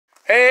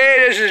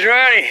Hey, this is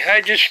Ronnie.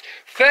 I just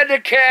fed the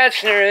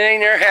cats and everything.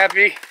 They're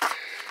happy.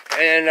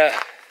 And,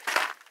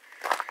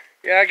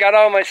 yeah, I got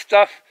all my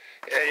stuff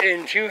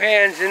in 2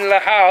 hands in the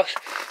house.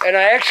 And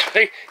I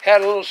actually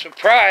had a little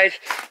surprise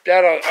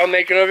that I'll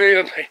make another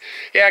video.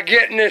 Yeah,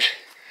 getting this.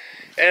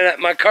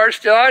 And my car's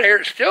still out here.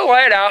 It's still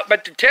light out,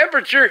 but the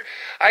temperature,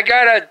 I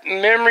got a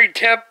memory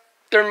temp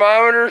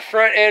thermometer,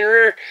 front and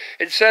rear.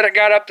 It said it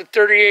got up to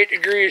 38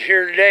 degrees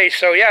here today.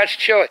 So yeah, it's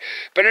chilly.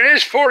 But it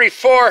is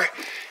 44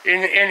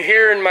 in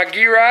here in my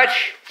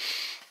garage.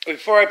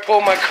 Before I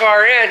pulled my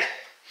car in,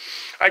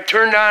 I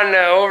turned on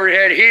the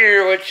overhead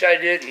heater, which I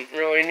didn't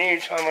really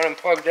need, so I'm going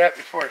to unplug that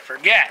before I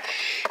forget.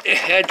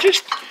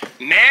 Just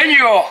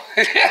manual.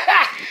 And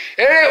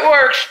it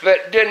works,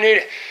 but didn't need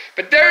it.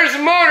 But there's the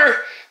motor.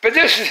 But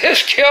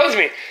this kills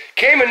me.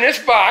 Came in this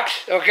box,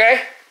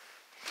 okay?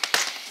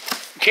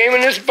 Came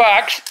in this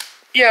box.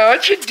 Yeah,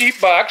 it's a deep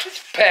box.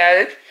 It's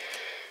padded.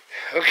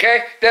 Okay?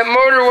 That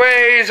motor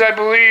weighs, I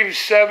believe,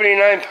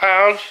 79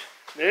 pounds.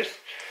 This.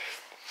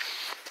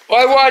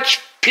 Well, I watch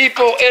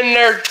people in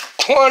their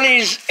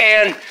 20s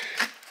and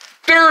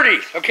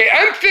 30s. Okay?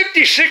 I'm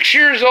 56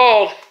 years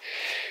old,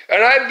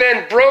 and I've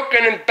been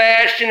broken and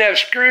bashed and have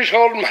screws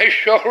holding my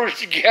shoulders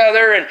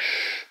together and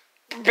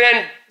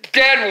been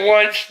dead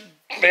once.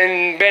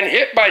 Been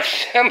hit by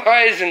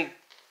semis and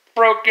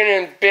broken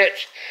and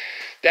bitched.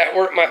 That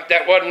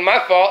wasn't my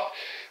fault.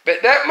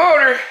 But that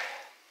motor,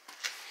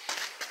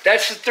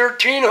 that's the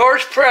 13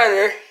 horse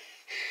Predator,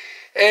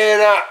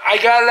 and I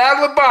got it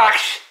out of the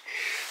box.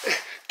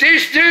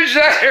 These dudes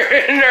that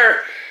are in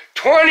their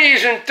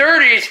 20s and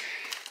 30s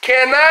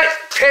cannot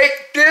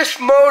take this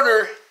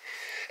motor,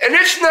 and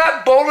it's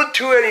not bolted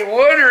to any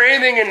wood or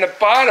anything in the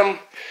bottom.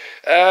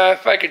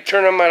 If I could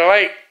turn on my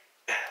light.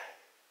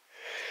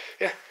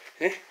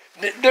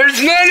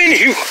 There's not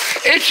any,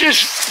 it's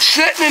just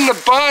sitting in the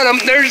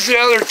bottom. There's the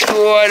other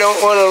tool I don't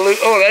want to lose.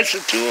 Oh, that's the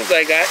tools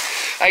I got.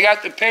 I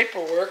got the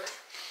paperwork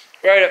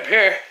right up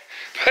here.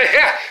 But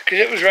yeah, because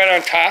it was right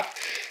on top.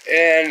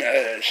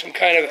 And some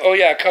kind of, oh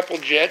yeah, a couple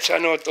jets. I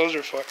know what those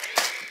are for.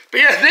 But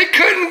yeah, they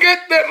couldn't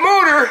get that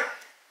motor,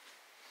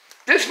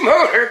 this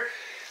motor,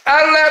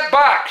 out of that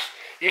box.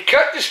 You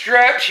cut the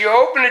straps, you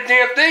open the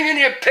damn thing, and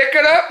you pick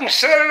it up and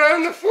set it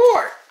on the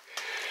floor.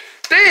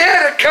 They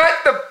had to cut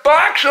the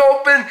box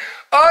open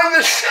on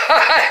the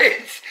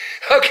sides,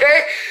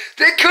 okay?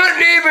 They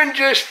couldn't even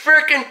just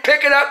freaking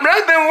pick it up. And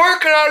I've been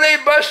working all day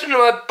busting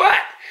my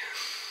butt.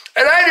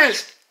 And I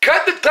just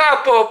cut the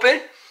top open,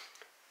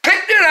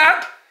 picked it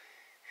up,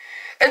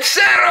 and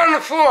sat it on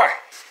the floor.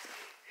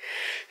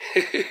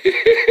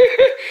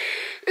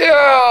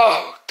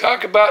 Oh,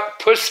 talk about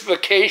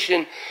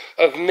pussification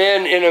of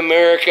men in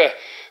America.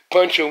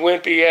 Bunch of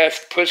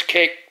wimpy-ass puss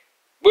cake.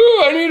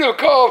 Woo, I need to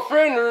call a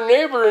friend or a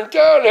neighbor in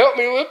town to help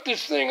me lift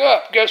this thing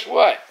up. Guess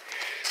what?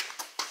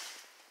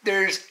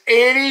 There's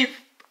 80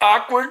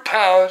 awkward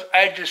pounds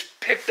I just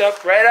picked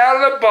up right out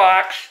of the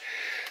box.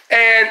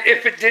 And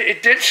if it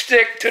did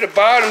stick to the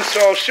bottom,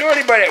 so I'll show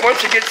anybody that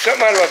wants to get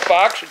something out of a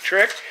box, a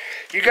trick.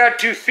 You got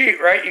 2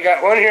 feet, right? You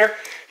got one here,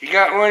 you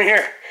got one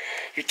here.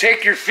 You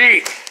take your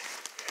feet,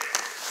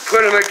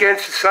 put them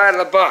against the side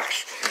of the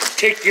box.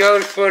 Take the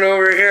other foot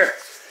over here,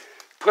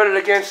 put it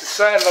against the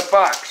side of the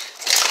box.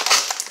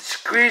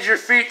 Squeeze your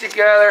feet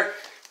together,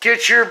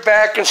 get your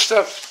back and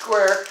stuff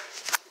square,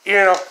 you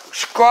know,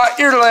 squat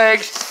your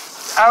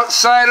legs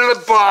outside of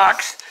the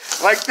box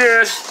like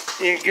this.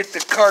 You get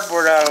the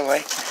cardboard out of the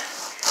way.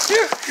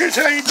 Yeah, here's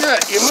how you do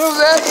it. You move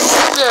that, you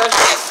do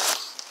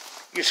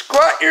this. You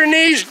squat your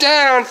knees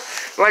down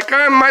like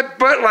on my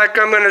butt, like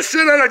I'm going to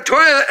sit on a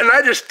toilet, and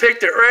I just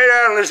picked it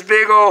right out of this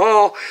big old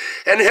hole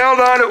and held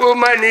on it with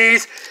my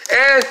knees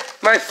and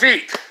my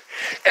feet.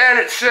 And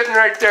it's sitting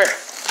right there.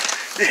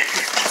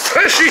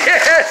 Pussy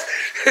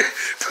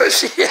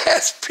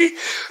ass Pete.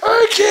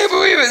 I can't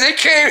believe it. They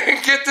can't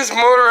even get this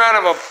motor out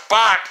of a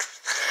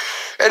box.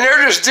 And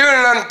they're just doing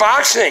an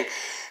unboxing.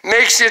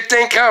 Makes you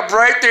think how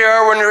bright they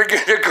are when they're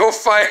going to go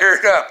fire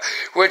it up.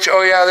 Which,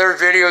 oh yeah, their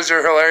videos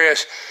are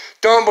hilarious.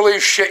 Don't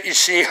believe shit you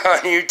see on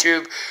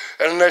YouTube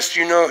unless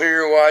you know who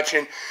you're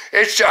watching.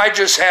 I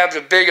just have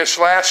the biggest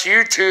laughs.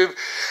 YouTube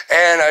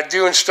and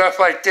doing stuff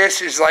like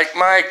this is like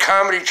my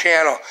comedy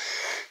channel.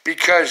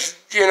 Because,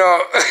 you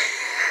know...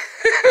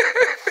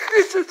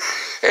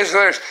 It's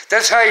hilarious.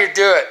 That's how you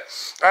do it.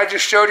 I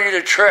just showed you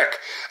the trick.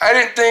 I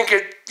didn't think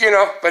it, you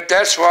know, but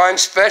that's why I'm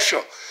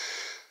special.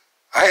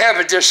 I have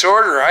a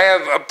disorder. I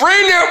have a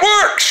brain that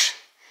works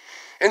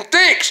and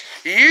thinks.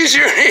 You use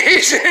your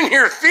knees and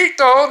your feet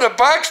to hold the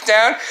box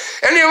down,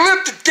 and you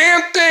lift the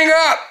damn thing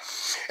up.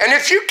 And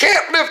if you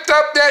can't lift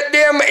up that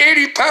damn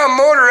 80-pound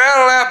motor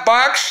out of that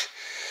box,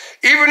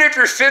 even if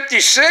you're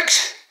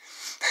 56,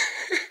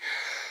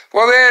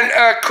 well then,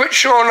 quit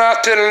showing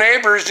off to the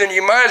neighbors, and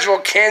you might as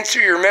well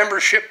cancel your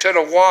membership to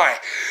the Y,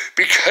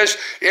 because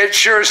it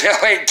sure as hell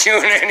ain't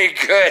doing any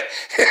good.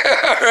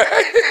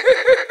 Alright?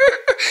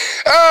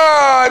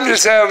 Oh, I'm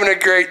just having a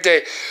great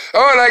day.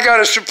 Oh, and I got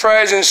a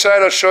surprise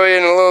inside I'll show you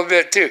in a little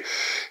bit, too.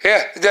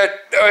 Yeah, that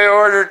I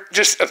ordered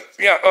just,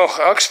 yeah, oh,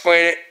 I'll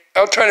explain it.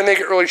 I'll try to make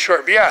it really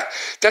short. But yeah,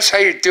 that's how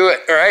you do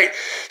it, all right?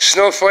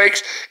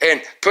 Snowflakes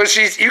and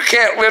pussies. You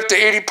can't lift an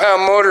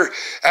 80-pound motor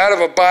out of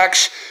a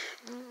box.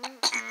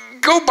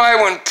 Go buy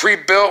one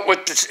pre-built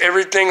with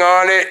everything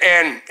on it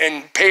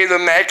and pay the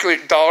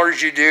immaculate dollars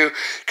you do,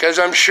 because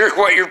I'm sure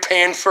what you're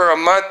paying for a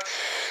month,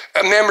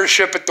 a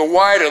membership at the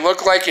Y to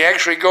look like you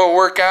actually go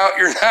work out,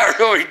 you're not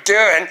really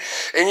doing,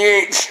 and you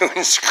ain't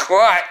doing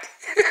squat.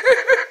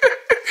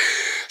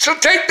 So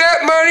take that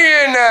money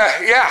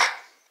and, yeah,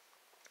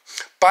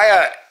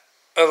 buy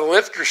a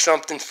lift or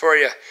something for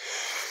you.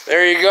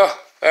 There you go.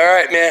 All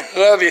right, man.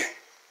 Love you.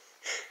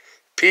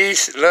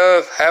 Peace,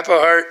 love, have a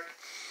heart.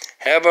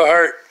 Have a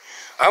heart.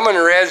 I'm going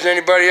to razz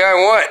anybody I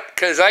want,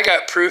 because I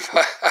got proof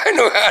I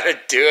know how to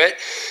do it,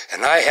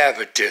 and I have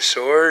a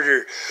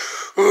disorder.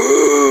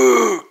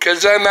 Ooh,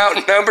 because I'm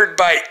outnumbered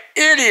by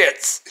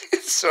idiots.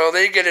 So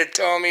they get to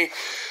tell me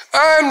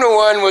I'm the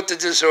one with the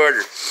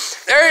disorder.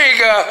 There you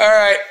go. All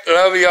right.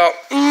 Love y'all.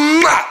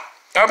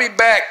 I'll be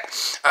back.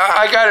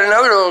 I got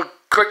another little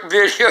quick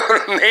video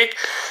to make.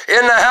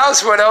 In the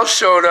house, what else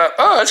showed up?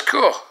 Oh, that's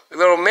cool. A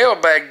little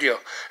mailbag deal.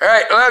 All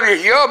right, love you.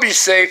 Y'all be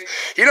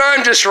safe. You know,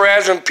 I'm just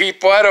razzing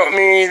people. I don't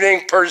mean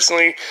anything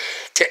personally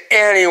to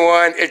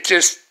anyone. It's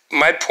just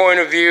my point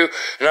of view,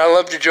 and I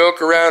love to joke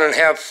around and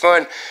have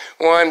fun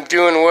while I'm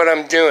doing what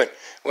I'm doing,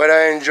 what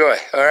I enjoy.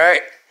 All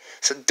right?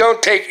 So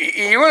don't take,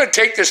 you want to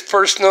take this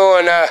personal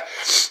and,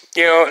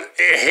 you know,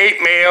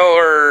 hate mail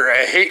or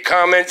hate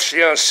comments, you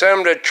know,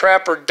 send them to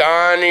Trapper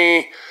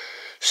Donnie,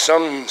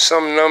 some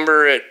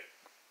number at,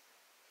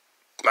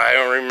 I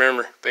don't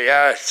remember. But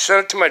yeah,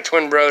 send it to my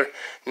twin brother,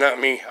 not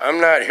me. I'm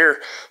not here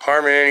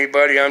harming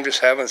anybody. I'm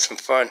just having some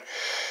fun.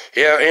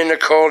 Yeah, in the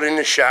cold, in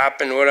the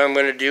shop, and what I'm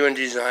going to do and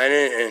design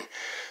it. And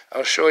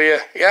I'll show you.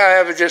 Yeah, I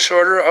have a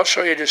disorder. I'll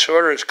show you a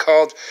disorder. It's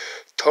called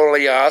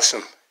Totally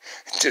Awesome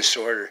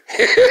Disorder.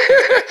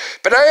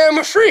 But I am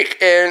a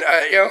freak. And,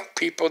 you know,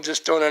 people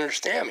just don't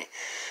understand me.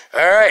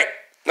 All right.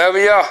 Love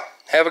y'all.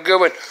 Have a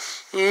good one.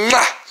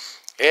 Mwah!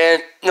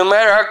 And no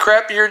matter how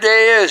crappy your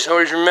day is,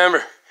 always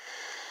remember,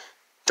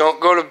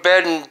 don't go to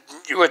bed and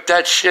with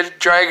that shit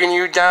dragging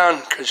you down,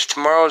 because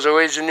tomorrow's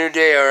always a new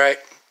day, all right?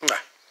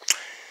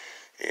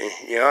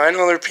 You know, I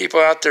know there are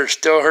people out there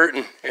still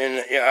hurting,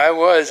 and yeah,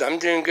 I'm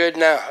doing good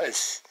now.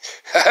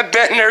 I've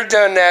been there,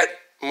 done that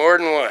more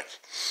than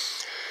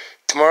once.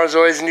 Tomorrow's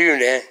always a new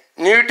day.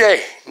 New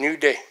day, new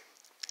day.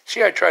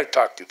 See, I try to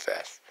talk too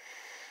fast.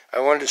 I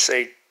wanted to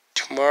say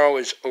tomorrow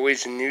is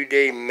always a new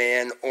day,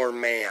 man or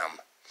ma'am.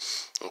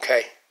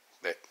 Okay?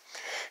 But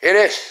it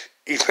is.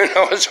 Even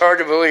though it's hard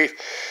to believe,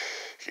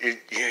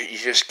 you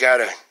just got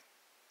to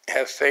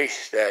have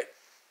faith that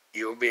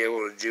you'll be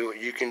able to do what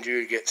you can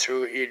do to get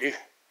through what you do.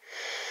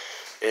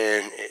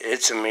 And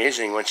it's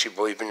amazing once you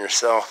believe in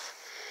yourself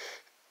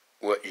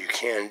what you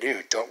can do.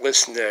 Don't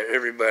listen to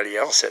everybody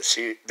else that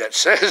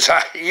says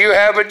you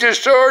have a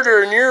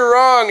disorder and you're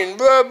wrong and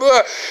blah,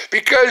 blah,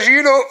 because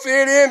you don't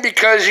fit in,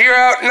 because you're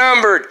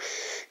outnumbered.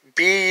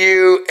 Be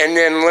you, and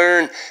then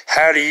learn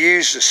how to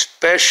use the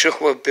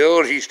special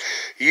abilities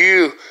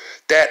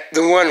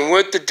the one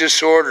with the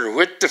disorder,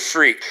 with the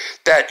freak,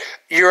 that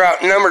you're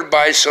outnumbered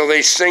by, so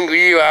they single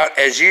you out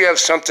as you have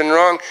something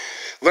wrong.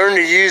 Learn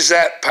to use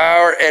that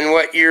power and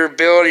what your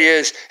ability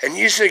is, and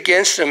use it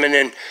against them, and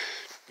then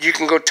you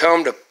can go tell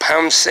them to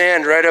pound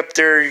sand right up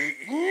there,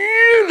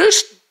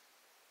 this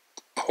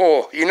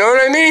hole. You know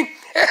what I mean?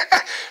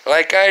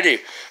 Like I do.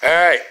 All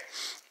right.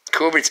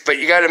 Cool, but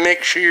you got to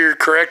make sure you're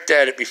correct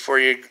at it before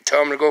you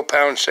tell them to go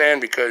pound sand,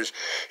 because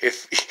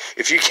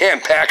if you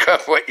can't back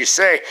up what you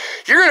say,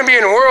 you're going to be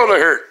in a world of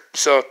hurt.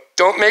 So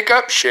don't make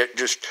up shit.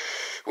 Just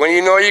when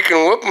you know you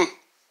can whoop them,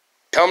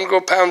 tell them to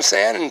go pound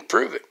sand and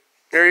prove it.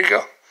 There you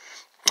go.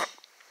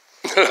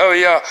 Oh,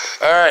 yeah.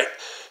 All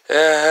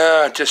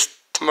right. Just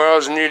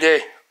tomorrow's a new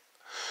day.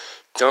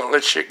 Don't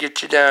let shit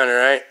get you down, all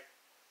right?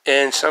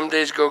 And some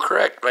days go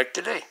correct, like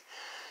today.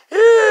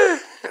 Yeah.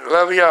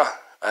 Love y'all.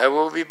 I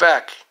will be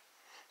back.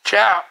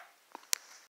 Ciao.